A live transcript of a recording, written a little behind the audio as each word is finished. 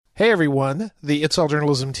Hey everyone, the It's All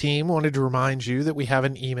Journalism team wanted to remind you that we have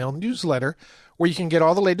an email newsletter where you can get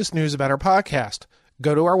all the latest news about our podcast.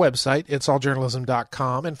 Go to our website,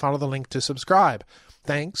 itsalljournalism.com, and follow the link to subscribe.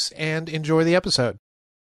 Thanks, and enjoy the episode.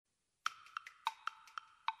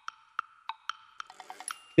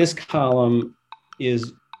 This column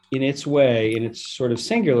is, in its way, in its sort of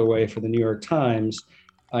singular way for the New York Times,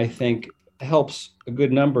 I think helps a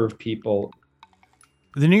good number of people.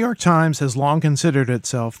 The New York Times has long considered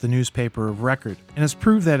itself the newspaper of record, and has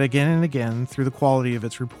proved that again and again through the quality of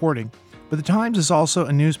its reporting. But the Times is also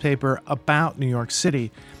a newspaper about New York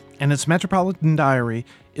City, and its Metropolitan Diary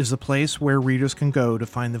is the place where readers can go to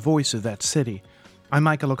find the voice of that city. I'm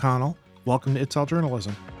Michael O'Connell. Welcome to It's All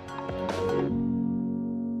Journalism.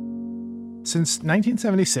 Since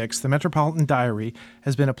 1976, the Metropolitan Diary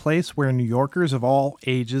has been a place where New Yorkers of all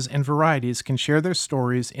ages and varieties can share their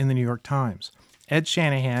stories in the New York Times. Ed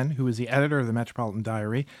Shanahan, who is the editor of the Metropolitan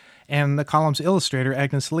Diary, and the column's illustrator,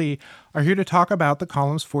 Agnes are here to talk about the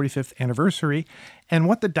column's 45th anniversary and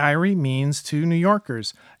what the diary means to New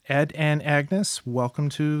Yorkers. Ed and Agnes, welcome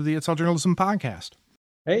to the It's All Journalism podcast.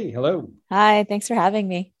 Hey, hello. Hi, thanks for having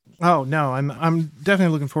me. Oh, no, I'm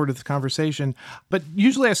definitely looking forward to this conversation. But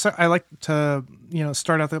usually I like to,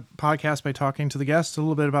 start out the podcast by talking to the guests a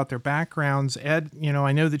little bit about their backgrounds. Ed,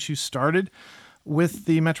 I know that you started with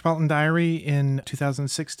the Metropolitan Diary in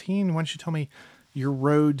 2016. Why don't you tell me your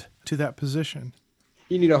road to that position?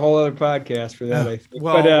 You need a whole other podcast for that, I think.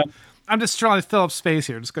 Well, but, I'm just trying to fill up space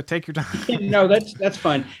here. Just go take your time. No, that's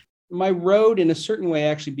fine. My road, in a certain way,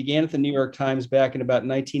 actually began at the New York Times back in about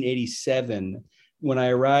 1987, when I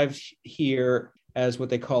arrived here as what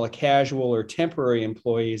they call a casual or temporary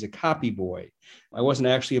employee, as a copy boy. I wasn't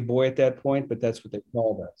actually a boy at that point, but that's what they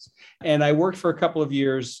called us. And I worked for a couple of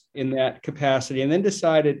years in that capacity, and then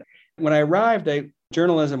decided when I arrived,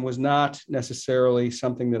 journalism was not necessarily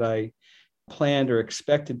something that I planned or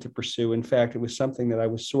expected to pursue. In fact, it was something that I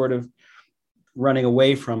was sort of running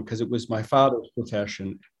away from because it was my father's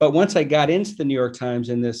profession. But once I got into the New York Times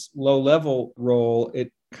in this low-level role,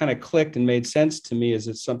 it kind of clicked and made sense to me as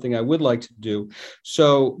it's something I would like to do.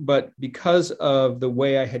 So, but because of the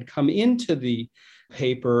way I had come into the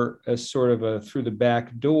paper as sort of a through the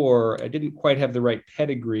back door, I didn't quite have the right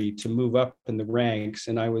pedigree to move up in the ranks.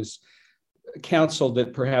 And I was counseled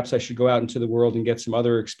that perhaps I should go out into the world and get some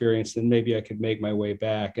other experience, then maybe I could make my way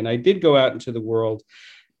back. And I did go out into the world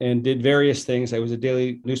and did various things. I was a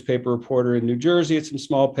daily newspaper reporter in New Jersey at some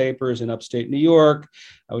small papers in upstate New York.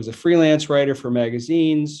 I was a freelance writer for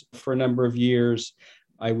magazines for a number of years.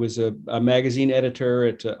 I was a magazine editor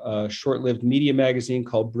at a short-lived media magazine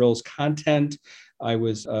called Brill's Content. I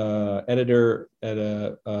was editor at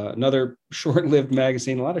another short-lived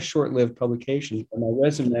magazine, a lot of short-lived publications on my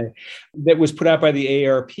resume that was put out by the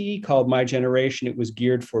AARP called My Generation. It was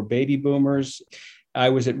geared for baby boomers. I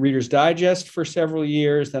was at Reader's Digest for several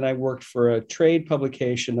years. Then I worked for a trade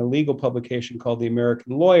publication, a legal publication called The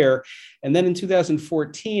American Lawyer. And then in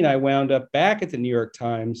 2014, I wound up back at the New York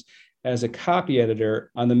Times as a copy editor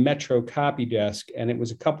on the Metro copy desk. And it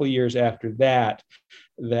was a couple of years after that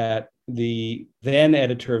the then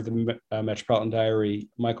editor of the Metropolitan Diary,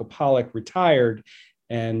 Michael Pollack, retired.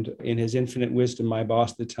 And in his infinite wisdom, my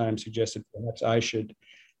boss at the time suggested perhaps I should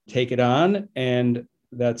take it on. And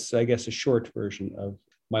that's, I guess, a short version of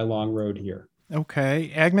my long road here.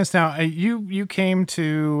 Okay. Agnes, now you came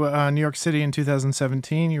to New York City in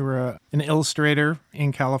 2017. You were an illustrator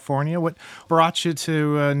in California. What brought you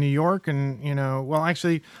to New York? And,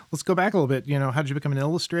 actually, let's go back a little bit. How did you become an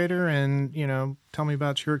illustrator? And, tell me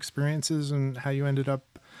about your experiences and how you ended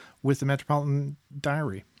up with the Metropolitan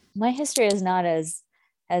Diary. My history is not as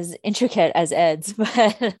intricate as Ed's,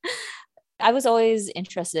 but I was always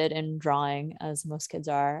interested in drawing, as most kids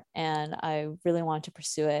are, and I really wanted to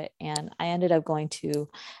pursue it. And I ended up going to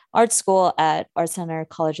art school at Art Center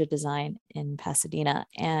College of Design in Pasadena,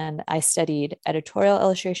 and I studied editorial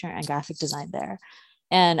illustration and graphic design there.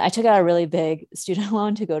 And I took out a really big student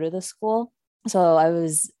loan to go to the school, so I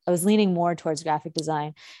was leaning more towards graphic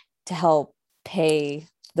design to help pay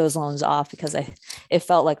those loans off because it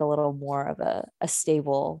felt like a little more of a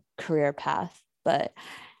stable career path.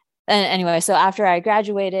 And anyway, so after I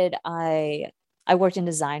graduated, I worked in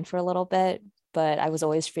design for a little bit, but I was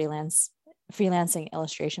always freelancing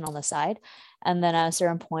illustration on the side. And then at a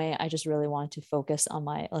certain point, I just really wanted to focus on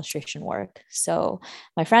my illustration work. So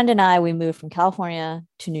my friend and I, we moved from California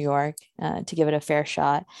to New York to give it a fair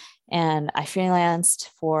shot. And I freelanced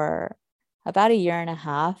for about a year and a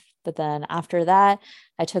half. But then after that,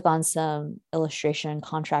 I took on some illustration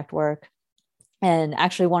contract work. And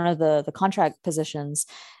actually one of the contract positions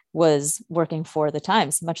was working for the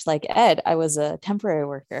Times. Much like Ed, I was a temporary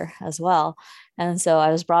worker as well. And so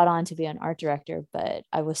I was brought on to be an art director, but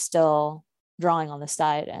I was still drawing on the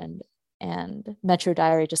side, and Metro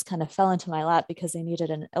Diary just kind of fell into my lap because they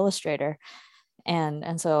needed an illustrator.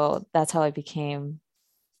 And so that's how I became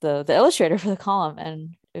the illustrator for the column.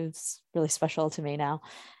 And it's really special to me now.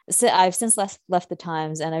 So I've since left the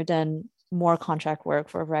Times, and I've done more contract work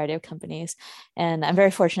for a variety of companies. And I'm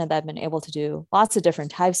very fortunate that I've been able to do lots of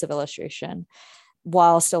different types of illustration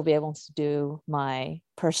while still be able to do my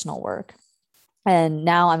personal work. And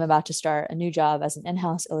now I'm about to start a new job as an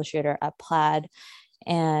in-house illustrator at Plaid.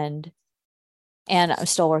 And I'm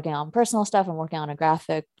still working on personal stuff. I'm working on a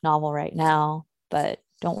graphic novel right now, but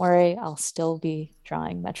don't worry, I'll still be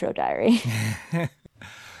drawing Metro Diary.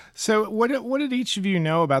 So what did each of you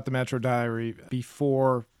know about the Metro Diary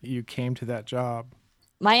before you came to that job?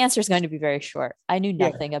 My answer is going to be very short. I knew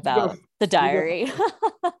nothing about the diary.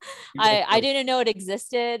 I didn't know it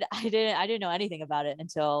existed. I didn't know anything about it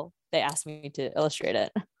until they asked me to illustrate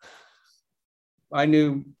it. I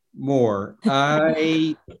knew more.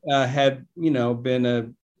 I had, been a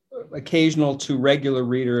occasional to regular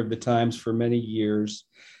reader of the Times for many years.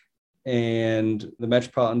 And the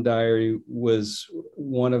Metropolitan Diary was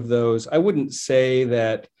one of those. I wouldn't say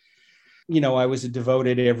that, I was a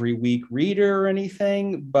devoted every week reader or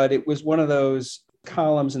anything, but it was one of those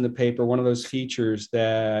columns in the paper, one of those features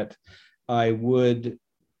that I would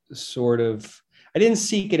I didn't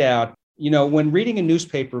seek it out. When reading a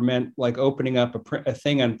newspaper meant like opening up a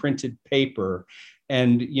thing on printed paper,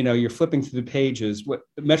 and you're flipping through the pages. What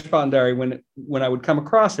Metropolitan Diary, when I would come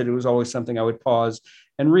across it, it was always something I would pause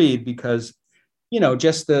and read because,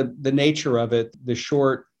 just the nature of it, the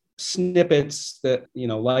short snippets that,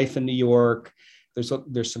 life in New York,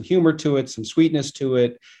 there's some humor to it, some sweetness to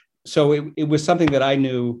it. So it was something that I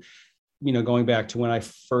knew, going back to when I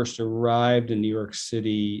first arrived in New York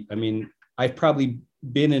City. I mean, I've probably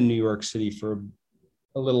been in New York City for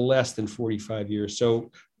a little less than 45 years. So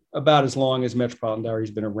about as long as Metropolitan Diary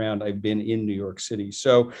has been around, I've been in New York City.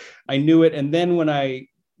 So I knew it. And then when I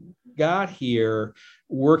got here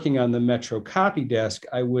working on the Metro copy desk,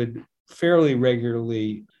 I would fairly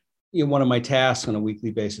regularly, one of my tasks on a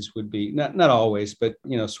weekly basis would be, not always, but,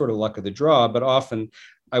 sort of luck of the draw, but often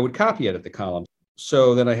I would copy edit the column.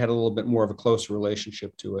 So then I had a little bit more of a closer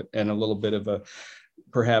relationship to it and a little bit of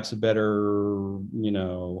perhaps a better,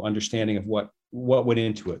 understanding of what went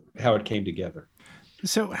into it, how it came together.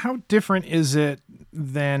 So how different is it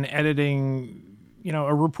than editing,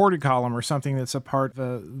 a reported column or something that's a part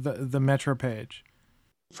of the Metro page?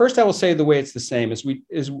 First, I will say the way it's the same is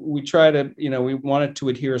we try to, we wanted to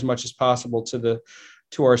adhere as much as possible to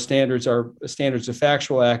our standards of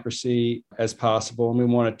factual accuracy as possible. And we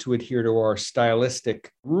wanted to adhere to our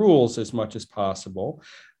stylistic rules as much as possible.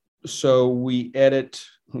 So we edit,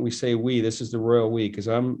 we say we, this is the royal we, because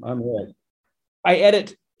I'm right. I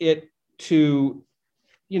edit it to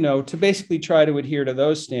basically try to adhere to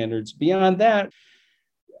those standards. Beyond that,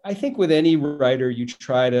 I think with any writer, you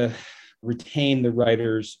try to retain the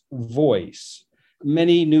writer's voice.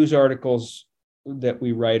 Many news articles that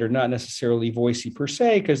we write are not necessarily voicey per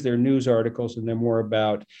se, because they're news articles and they're more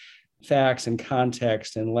about facts and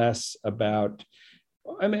context and less about,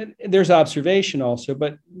 there's observation also,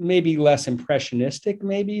 but maybe less impressionistic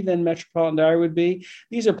maybe than Metropolitan Diary would be.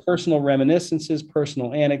 These are personal reminiscences,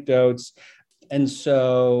 personal anecdotes. And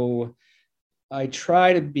so I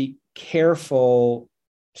try to be careful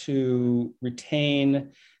to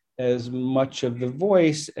retain as much of the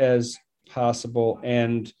voice as possible.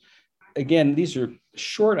 And again, these are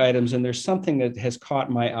short items, and there's something that has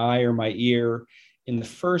caught my eye or my ear in the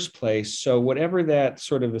first place. So whatever that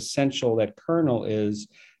sort of essential, that kernel is,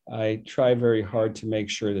 I try very hard to make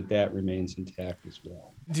sure that remains intact as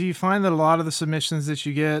well. Do you find that a lot of the submissions that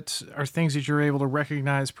you get are things that you're able to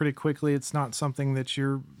recognize pretty quickly? It's not something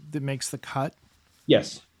that makes the cut?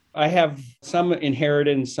 Yes. I have some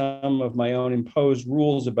inherited and some of my own imposed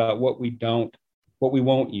rules about what we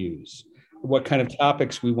won't use, what kind of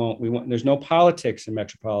topics we won't. There's no politics in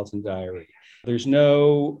Metropolitan Diary. There's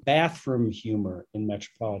no bathroom humor in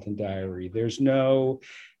Metropolitan Diary. There's no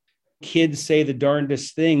kids say the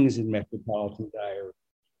darndest things in Metropolitan Diary.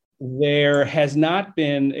 There has not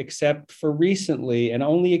been, except for recently and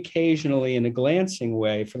only occasionally in a glancing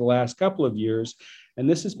way for the last couple of years, and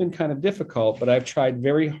this has been kind of difficult, but I've tried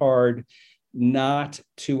very hard not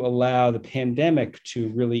to allow the pandemic to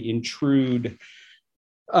really intrude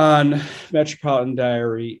on Metropolitan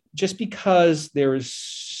Diary, just because there is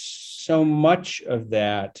so much of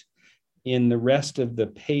that in the rest of the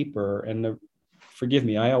paper. And forgive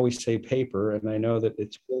me, I always say paper, and I know that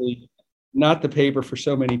it's really not the paper for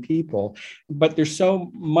so many people. But there's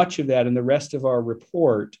so much of that in the rest of our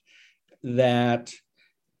report that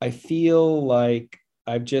I feel like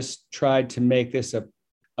I've just tried to make this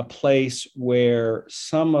a place where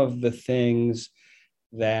some of the things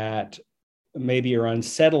that maybe are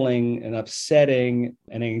unsettling and upsetting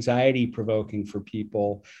and anxiety provoking for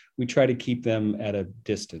people, we try to keep them at a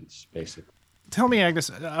distance, basically. Tell me, Agnes,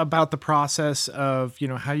 about the process of,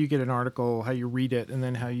 how you get an article, how you read it, and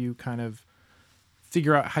then how you kind of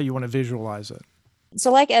figure out how you want to visualize it.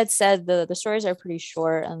 So like Ed said, the stories are pretty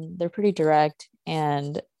short and they're pretty direct.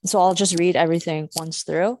 And so I'll just read everything once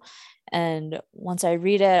through. And once I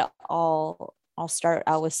read it, I'll start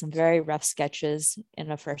out with some very rough sketches in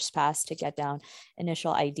a first pass to get down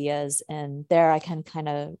initial ideas. And there I can kind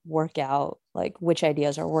of work out like which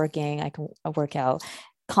ideas are working. I can work out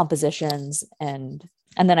compositions and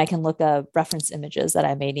then I can look up reference images that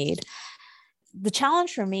I may need. The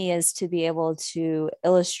challenge for me is to be able to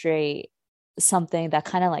illustrate something that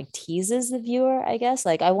kind of like teases the viewer, I guess.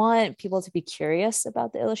 Like I want people to be curious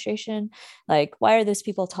about the illustration. Like, why are these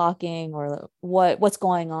people talking, or what's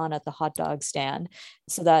going on at the hot dog stand,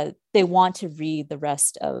 so that they want to read the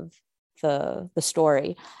rest of the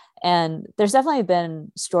story. And there's definitely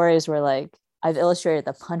been stories where like I've illustrated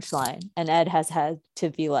the punchline and Ed has had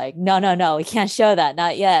to be like, no, we can't show that,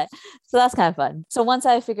 not yet. So that's kind of fun. So once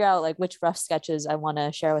I figure out like which rough sketches I want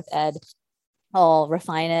to share with Ed, I'll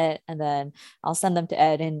refine it and then I'll send them to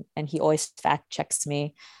Ed, and he always fact checks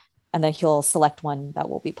me, and then he'll select one that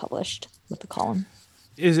will be published with the column.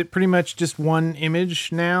 Is it pretty much just one image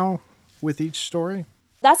now with each story?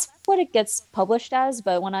 That's what it gets published as,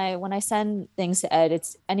 but when I send things to Ed,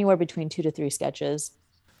 it's anywhere between 2 to 3 sketches.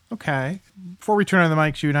 Okay. Before we turn on the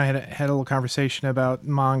mics, you and I had a little conversation about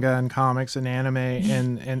manga and comics and anime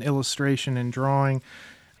and illustration and drawing.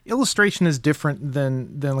 Illustration is different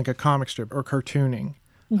than like a comic strip or cartooning.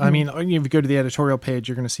 Mm-hmm. I mean, if you go to the editorial page,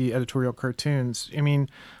 you're going to see editorial cartoons. I mean,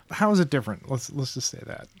 how is it different? Let's just say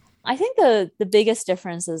that. I think the biggest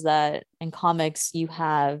difference is that in comics, you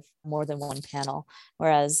have more than one panel,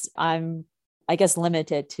 whereas I'm, I guess,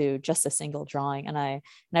 limited to just a single drawing. And I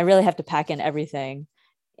really have to pack in everything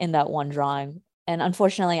in that one drawing. And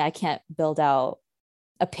unfortunately, I can't build out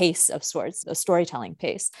a pace of sorts, a storytelling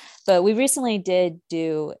pace. But we recently did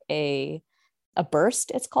do a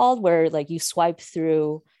burst, it's called, where like you swipe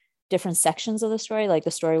through different sections of the story. Like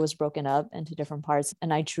the story was broken up into different parts,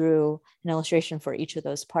 and I drew an illustration for each of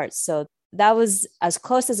those parts. So that was as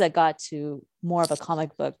close as I got to more of a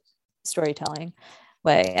comic book storytelling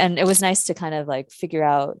way. And it was nice to kind of like figure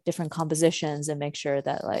out different compositions and make sure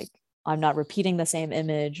that like I'm not repeating the same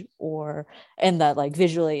image, and that like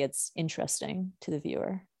visually it's interesting to the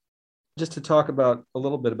viewer. Just to talk about a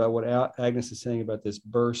little bit about what Agnes is saying about this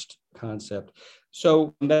burst concept.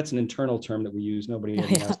 So that's an internal term that we use. Nobody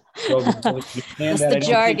else. It's the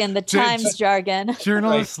jargon, the Times jargon.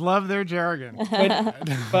 Journalists love their jargon.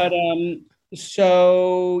 But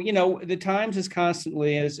so, the Times is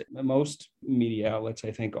constantly, as most media outlets,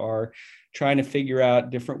 I think, are trying to figure out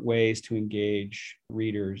different ways to engage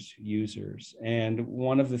readers, users. And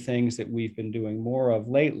one of the things that we've been doing more of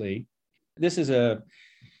lately, this is a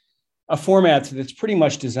format that's pretty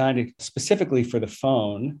much designed specifically for the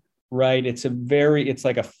phone, right? It's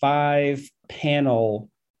like a 5-panel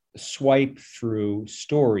swipe through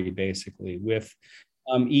story, basically, with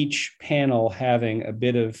each panel having a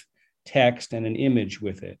bit of text and an image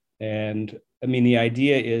with it. And I mean, the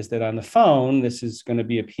idea is that on the phone, this is going to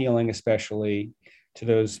be appealing, especially to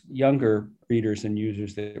those younger readers and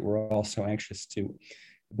users that we're also anxious to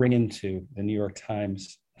bring into the New York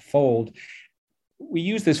Times fold. We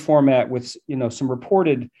use this format with, some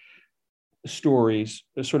reported stories,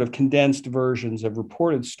 sort of condensed versions of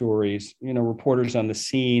reported stories, reporters on the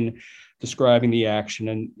scene describing the action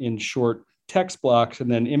and in short text blocks,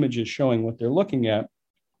 and then images showing what they're looking at.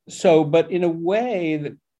 So, but in a way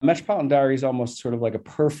that Metropolitan Diary is almost sort of like a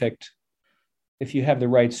perfect, if you have the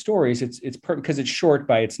right stories, it's because it's short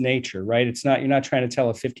by its nature, right? You're not trying to tell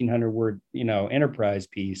a 1,500 word, enterprise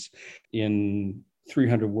piece in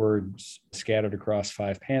 300 words scattered across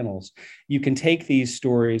 5 panels. You can take these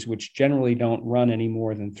stories, which generally don't run any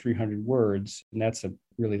more than 300 words, and that's a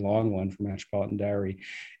really long one for Metropolitan Diary,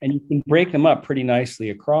 and you can break them up pretty nicely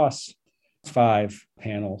across 5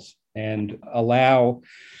 panels and allow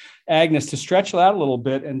Agnes to stretch out a little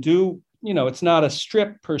bit and do, it's not a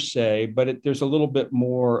strip per se, but there's a little bit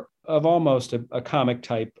more of almost a comic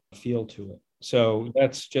type feel to it. So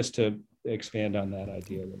that's just to expand on that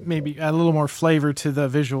idea. Maybe add a little more flavor to the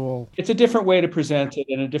visual. It's a different way to present it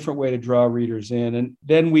and a different way to draw readers in. And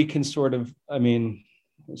then we can sort of,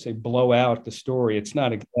 say blow out the story. It's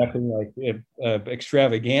not exactly like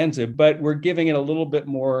extravaganza, but we're giving it a little bit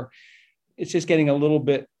more. It's just getting a little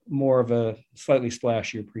bit more of a slightly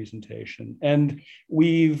splashier presentation. And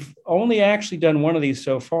we've only actually done one of these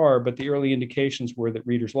so far, but the early indications were that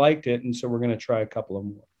readers liked it. And so we're going to try a couple of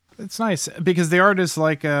more. It's nice because the art is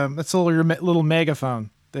like, it's a little megaphone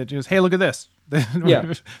that just, hey, look at this.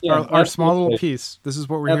 Yeah. our small little piece. This is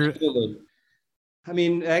what we're here. I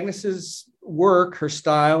mean, Agnes's work, her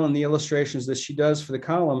style, and the illustrations that she does for the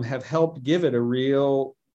column have helped give it a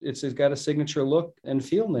real, it's got a signature look and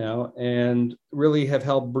feel now, and really have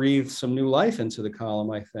helped breathe some new life into the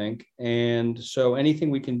column, I think. And so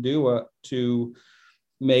anything we can do to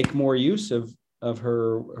make more use of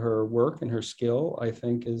her work and her skill, I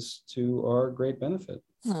think is to our great benefit.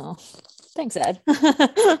 Oh, thanks, Ed.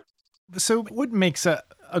 So what makes a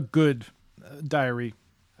good diary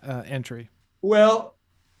entry? Well,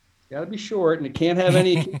 got to be short, and it can't have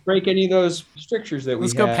break any of those strictures that we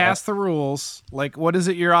have. Let's go past the rules. Like, what is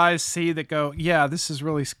it your eyes see that go, yeah, this is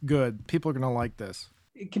really good. People are going to like this.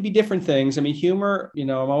 It can be different things. I mean, humor,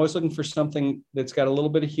 I'm always looking for something that's got a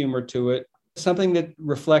little bit of humor to it. Something that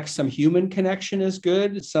reflects some human connection is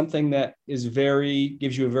good. Something that gives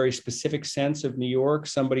you a very specific sense of New York.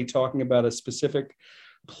 Somebody talking about a specific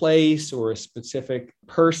place or a specific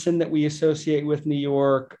person that we associate with New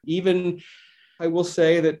York. Even, I will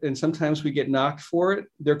say that, and sometimes we get knocked for it,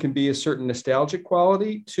 there can be a certain nostalgic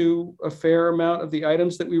quality to a fair amount of the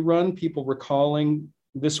items that we run. People recalling,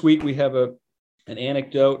 this week we have an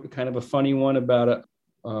anecdote, kind of a funny one about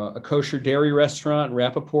a kosher dairy restaurant,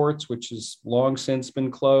 Rappaport's, which has long since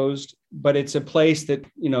been closed. But it's a place that,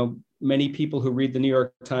 many people who read the New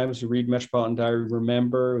York Times, who read Metropolitan Diary,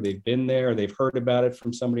 remember. They've been there, they've heard about it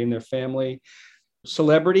from somebody in their family.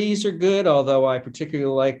 Celebrities are good, although I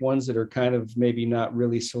particularly like ones that are kind of maybe not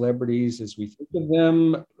really celebrities as we think of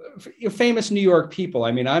them. Famous New York people.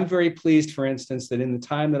 I mean, I'm very pleased, for instance, that in the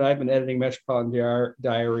time that I've been editing Metropolitan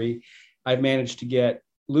Diary, I've managed to get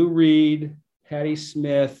Lou Reed, Patti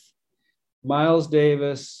Smith, Miles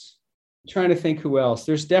Davis. I'm trying to think who else.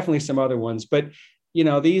 There's definitely some other ones, but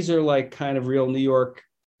these are like kind of real New York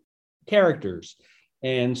characters.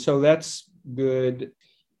 And so that's good.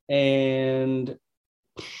 And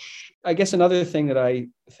I guess another thing that I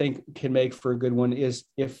think can make for a good one is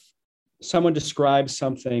if someone describes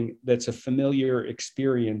something that's a familiar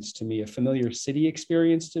experience to me, a familiar city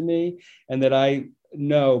experience to me, and that I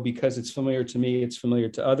know because it's familiar to me, it's familiar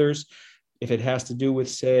to others. If it has to do with,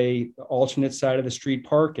 say, alternate side of the street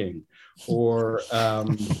parking, or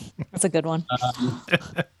that's a good one.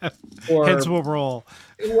 Or heads will roll.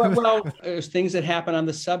 Well, there's things that happen on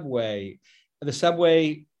the subway. The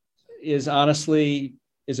subway is honestly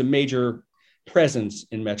a major presence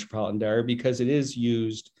in Metropolitan Diary because it is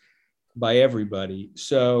used by everybody.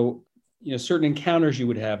 So, certain encounters you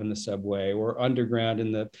would have in the subway or underground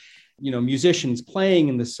in the, musicians playing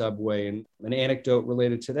in the subway and an anecdote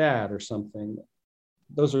related to that or something.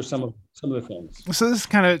 Those are some of the things. So this is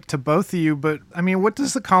kind of to both of you, but I mean, what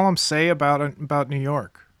does the column say about New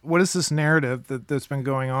York? What is this narrative that's been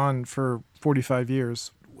going on for 45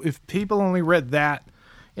 years? If people only read that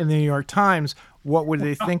in the New York Times, what would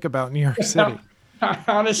they think about New York City?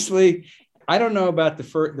 Honestly, I don't know about the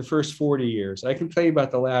first 40 years. I can tell you about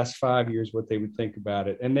the last 5 years, what they would think about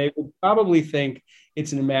it. And they would probably think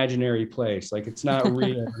it's an imaginary place, like it's not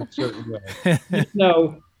real in a certain way.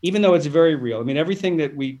 Even though it's very real. I mean, everything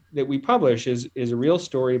that we publish is a real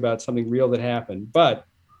story about something real that happened. But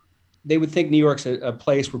they would think New York's a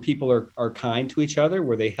place where people are kind to each other,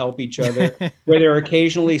 where they help each other, where they're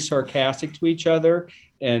occasionally sarcastic to each other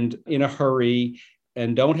and in a hurry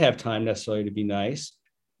and don't have time necessarily to be nice.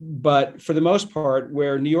 But for the most part,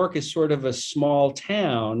 where New York is sort of a small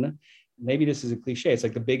town, maybe this is a cliche, it's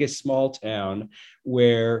like the biggest small town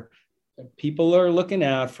where people are looking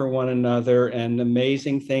out for one another and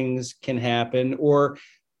amazing things can happen, or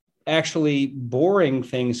actually boring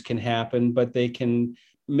things can happen, but they can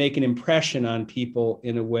make an impression on people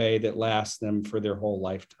in a way that lasts them for their whole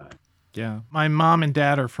lifetime. Yeah. My mom and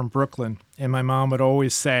dad are from Brooklyn, and my mom would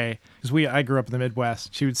always say, because I grew up in the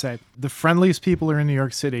Midwest, she would say, the friendliest people are in New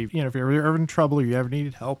York City. If you're ever in trouble or you ever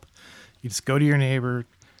needed help, you just go to your neighbor.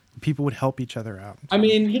 People would help each other out. I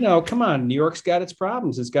mean, come on, New York's got its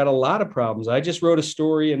problems. It's got a lot of problems. I just wrote a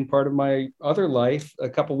story in part of my other life a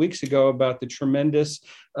couple of weeks ago about the tremendous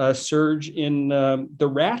surge in the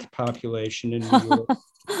rat population in New York.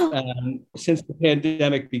 Since the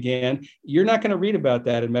pandemic began. You're not going to read about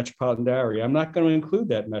that in Metropolitan Diary. I'm not going to include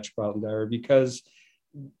that in Metropolitan Diary because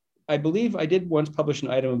I believe I did once publish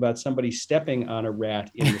an item about somebody stepping on a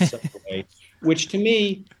rat in the subway, which to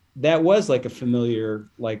me that was like a familiar,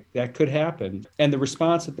 like that could happen. And the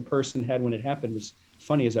response that the person had when it happened was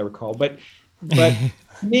funny, as I recall. But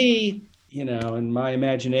me, in my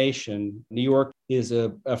imagination, New York is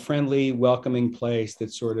a friendly, welcoming place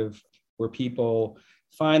that's sort of where people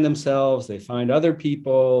find themselves, they find other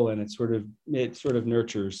people, and it sort of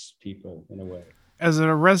nurtures people in a way. As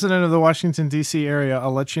a resident of the Washington, D.C. area,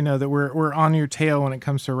 I'll let you know that we're on your tail when it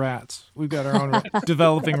comes to rats. We've got our own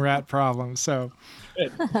developing rat problem. So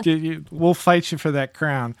we'll fight you for that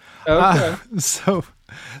crown. Okay. So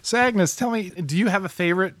Agnes, tell me, do you have a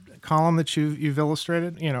favorite column that you've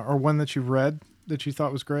illustrated, or one that you've read that you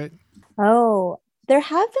thought was great? Oh, there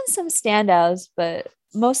have been some standouts, but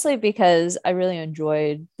mostly because I really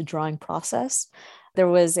enjoyed the drawing process. There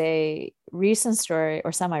was a recent story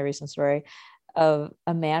or semi-recent story of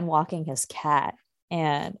a man walking his cat.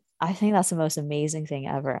 And I think that's the most amazing thing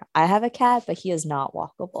ever. I have a cat, but he is not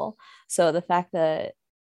walkable. So the fact that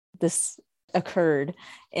this occurred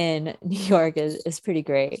in New York is pretty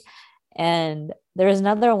great. And there was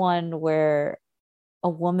another one where a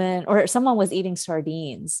woman or someone was eating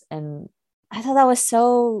sardines. And I thought that was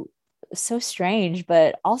so strange,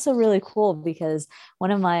 but also really cool because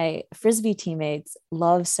one of my Frisbee teammates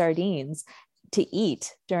loves sardines to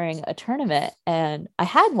eat during a tournament. And I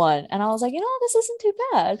had one and I was like, this isn't too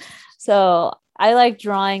bad. So I like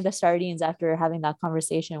drawing the sardines after having that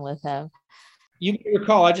conversation with him. You may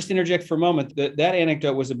recall, I just interject for a moment, that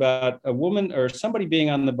anecdote was about a woman or somebody being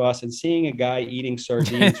on the bus and seeing a guy eating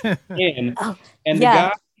sardines and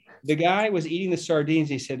the guy was eating the sardines.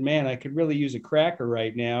 He said, "Man, I could really use a cracker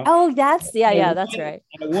right now." Oh, that's right.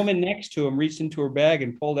 And a woman next to him reached into her bag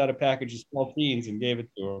and pulled out a package of saltines and gave it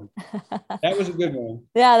to him. That was a good one.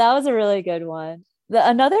 Yeah, that was a really good one.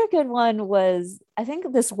 Another good one was, I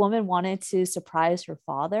think this woman wanted to surprise her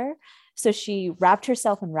father. So she wrapped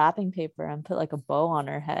herself in wrapping paper and put like a bow on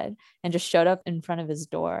her head and just showed up in front of his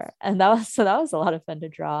door. And that was a lot of fun to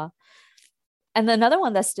draw. And another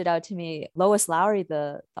one that stood out to me, Lois Lowry,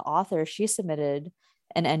 the author, she submitted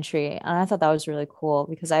an entry. And I thought that was really cool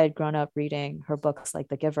because I had grown up reading her books like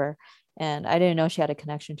The Giver. And I didn't know she had a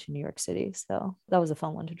connection to New York City. So that was a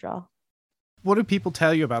fun one to draw. What do people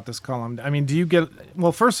tell you about this column? I mean,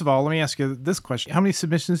 first of all, let me ask you this question. How many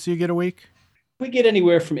submissions do you get a week? We get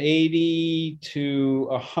anywhere from 80 to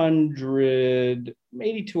 100,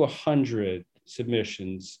 80 to 100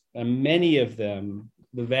 submissions. And many of them,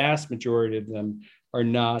 the vast majority of them, are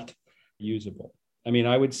not usable. I mean,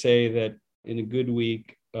 I would say that in a good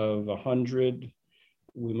week of 100,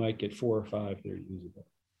 we might get 4 or 5 that are usable.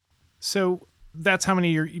 So that's how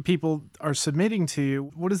many people are submitting to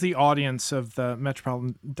you. What is the audience of the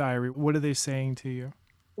Metropolitan Diary? What are they saying to you?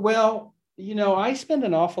 Well, I spend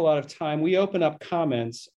an awful lot of time. We open up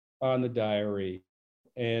comments on the diary,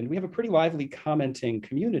 and we have a pretty lively commenting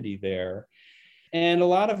community there. And a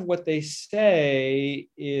lot of what they say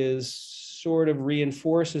is sort of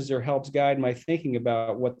reinforces or helps guide my thinking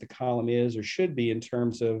about what the column is or should be in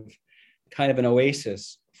terms of kind of an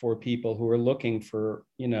oasis for people who are looking for,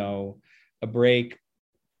 a break.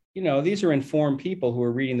 These are informed people who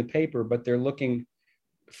are reading the paper, but they're looking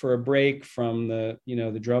for a break from the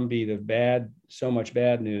drumbeat of so much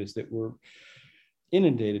bad news that we're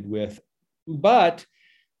inundated with. But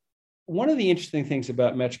one of the interesting things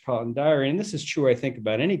about Metropolitan Diary, and this is true, I think,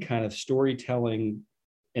 about any kind of storytelling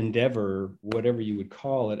endeavor, whatever you would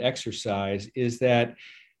call it, exercise, is that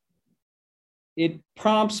it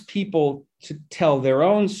prompts people to tell their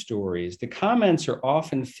own stories. The comments are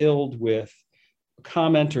often filled with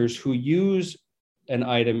commenters who use an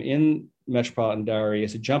item in Metropolitan Diary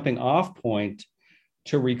as a jumping off point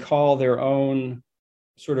to recall their own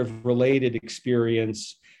sort of related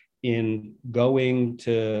experience in going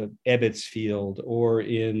to Ebbets Field or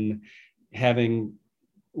in having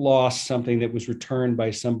lost something that was returned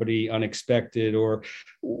by somebody unexpected or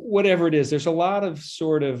whatever it is. There's a lot of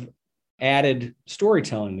sort of added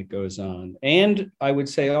storytelling that goes on. And I would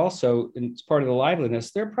say also, and it's part of the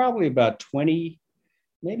liveliness, there are probably about 20,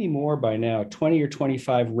 maybe more by now, 20 or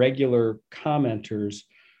 25 regular commenters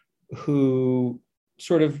who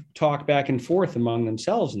sort of talk back and forth among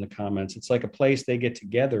themselves in the comments. It's like a place they get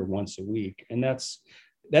together once a week. And that's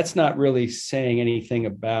not really saying anything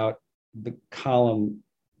about the column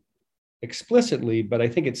explicitly, but I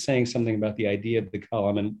think it's saying something about the idea of the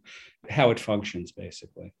column and how it functions,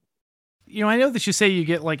 basically. I know that you say you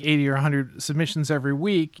get like 80 or 100 submissions every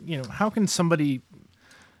week. How can somebody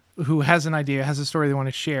who has an idea, has a story they want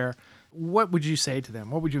to share, what would you say to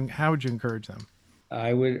them? How would you encourage them?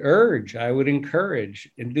 I would encourage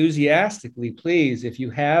enthusiastically, please, if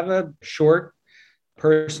you have a short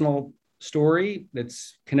personal story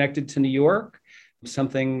that's connected to New York,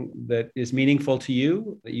 something that is meaningful to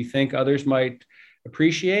you, that you think others might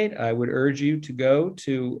appreciate, I would urge you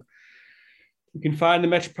to you can find the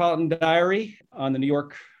Metropolitan Diary on the New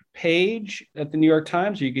York page at the New York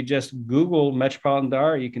Times, or you could just Google Metropolitan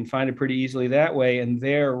Diary. You can find it pretty easily that way. And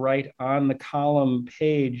there, right on the column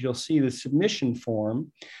page, you'll see the submission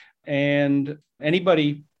form. And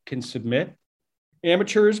anybody can submit.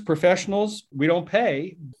 Amateurs, professionals, we don't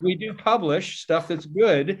pay. We do publish stuff that's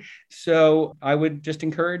good. So I would just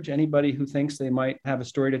encourage anybody who thinks they might have a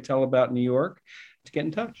story to tell about New York to get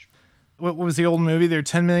in touch. What was the old movie? There are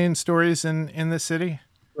 10 million stories in the city.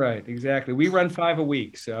 Right, exactly. We run 5 a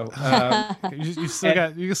week, so you still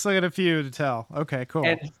got a few to tell. Okay, cool.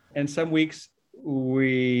 And some weeks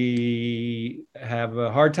we have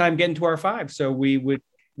a hard time getting to our 5, so we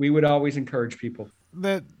would always encourage people.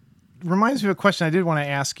 That reminds me of a question I did want to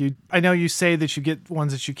ask you. I know you say that you get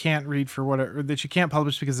ones that you can't read for whatever, or that you can't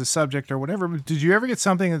publish because of the subject or whatever. But did you ever get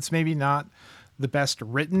something that's maybe not the best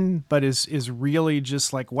written, but is really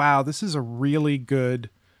just like, wow, this is a really good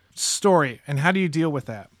story? And how do you deal with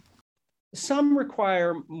that? Some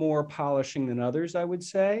require more polishing than others, I would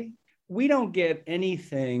say. We don't get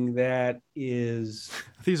anything that is...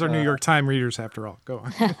 These are New York Times readers, after all. Go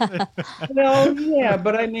on. Well, yeah,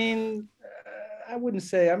 but I mean, I'm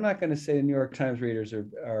not going to say the New York Times readers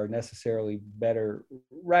are necessarily better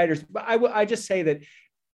writers, but I just say that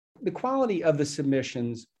the quality of the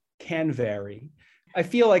submissions can vary. I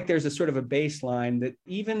feel like there's a sort of a baseline that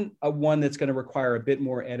even one that's going to require a bit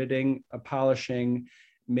more editing, a polishing,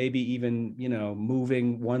 maybe even,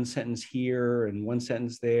 moving one sentence here and one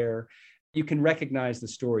sentence there, you can recognize the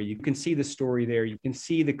story. You can see the story there. You can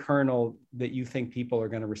see the kernel that you think people are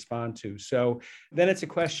going to respond to. So then it's a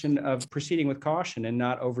question of proceeding with caution and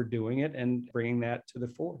not overdoing it and bringing that to the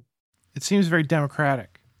fore. It seems very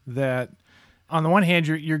democratic that on the one hand,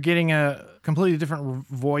 you're getting a completely different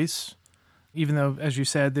voice, even though, as you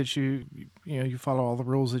said, that you follow all the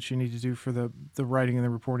rules that you need to do for the writing and the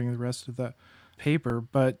reporting of the rest of the paper,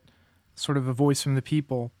 but sort of a voice from the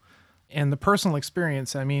people. And the personal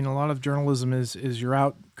experience, I mean, a lot of journalism is you're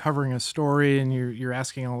out covering a story and you're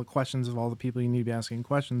asking all the questions of all the people you need to be asking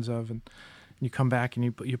questions of, and you come back and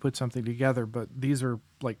you put something together. But these are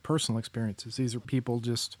like personal experiences. These are people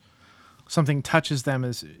just, something touches them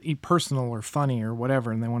as personal or funny or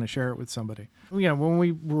whatever, and they want to share it with somebody. When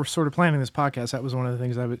we were sort of planning this podcast, that was one of the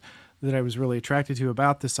things that I was really attracted to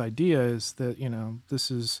about this idea, is that,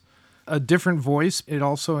 this is a different voice. It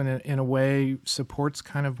also, in a way, supports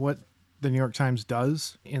kind of what the New York Times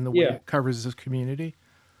does in the way it covers this community.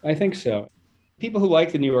 I think so. People who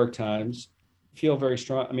like the New York Times feel very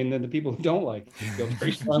strong. I mean, the people who don't like it feel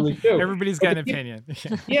very strongly too. Everybody's got an opinion.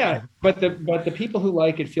 Yeah, but the people who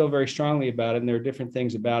like it feel very strongly about it, and there are different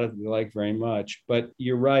things about it that they like very much. But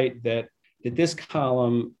you're right that this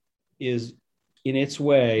column is, in its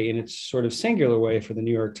way, in its sort of singular way for the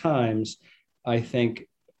New York Times, I think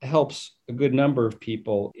helps a good number of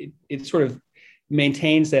people. It sort of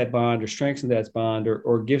maintains that bond or strengthens that bond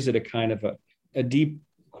or gives it a kind of a deep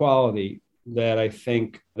quality that I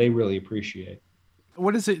think they really appreciate.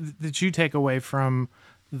 What is it that you take away from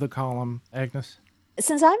the column, Agnes?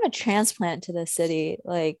 Since I'm a transplant to the city,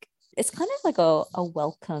 it's kind of like a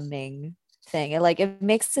welcoming thing. It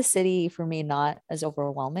makes the city for me not as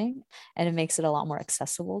overwhelming, and it makes it a lot more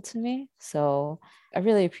accessible to me. So I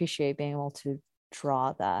really appreciate being able to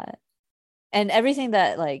draw that. And everything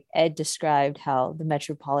that Ed described, how the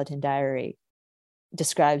Metropolitan Diary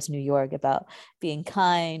describes New York about being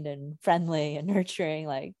kind and friendly and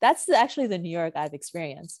nurturing, that's actually the New York I've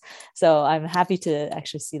experienced. So I'm happy to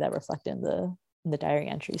actually see that reflected in the diary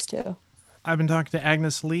entries too. I've been talking to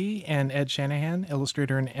Agnes Lee and Ed Shanahan,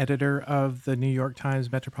 illustrator and editor of the New York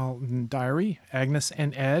Times Metropolitan Diary. Agnes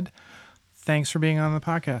and Ed, thanks for being on the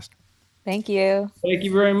podcast. Thank you. Thank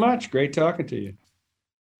you very much. Great talking to you.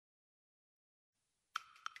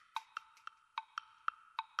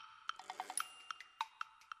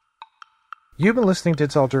 You've been listening to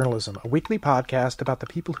It's All Journalism, a weekly podcast about the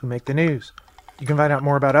people who make the news. You can find out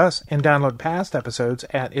more about us and download past episodes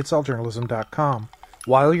at itsalljournalism.com.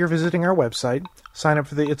 While you're visiting our website, sign up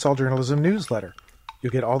for the It's All Journalism newsletter.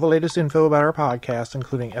 You'll get all the latest info about our podcast,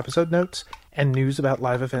 including episode notes and news about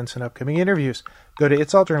live events and upcoming interviews. Go to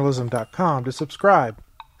itsalljournalism.com to subscribe.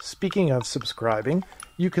 Speaking of subscribing,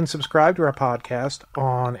 you can subscribe to our podcast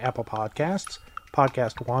on Apple Podcasts,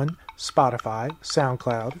 Podcast One, Spotify,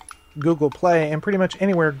 SoundCloud, Google Play, and pretty much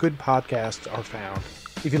anywhere good podcasts are found.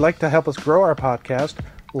 If you'd like to help us grow our podcast,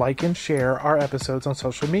 like and share our episodes on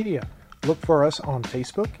social media. Look for us on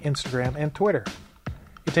Facebook, Instagram, and Twitter.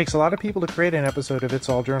 It takes a lot of people to create an episode of It's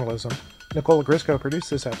All Journalism. Nicola Grisco produced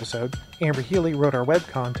this episode. Amber Healy wrote our web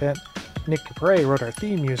content. Nick Capre wrote our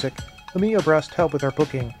theme music. Lamia Brust helped with our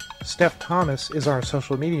booking. Steph Thomas is our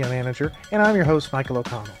social media manager. And I'm your host, Michael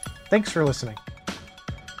O'Connell. Thanks for listening.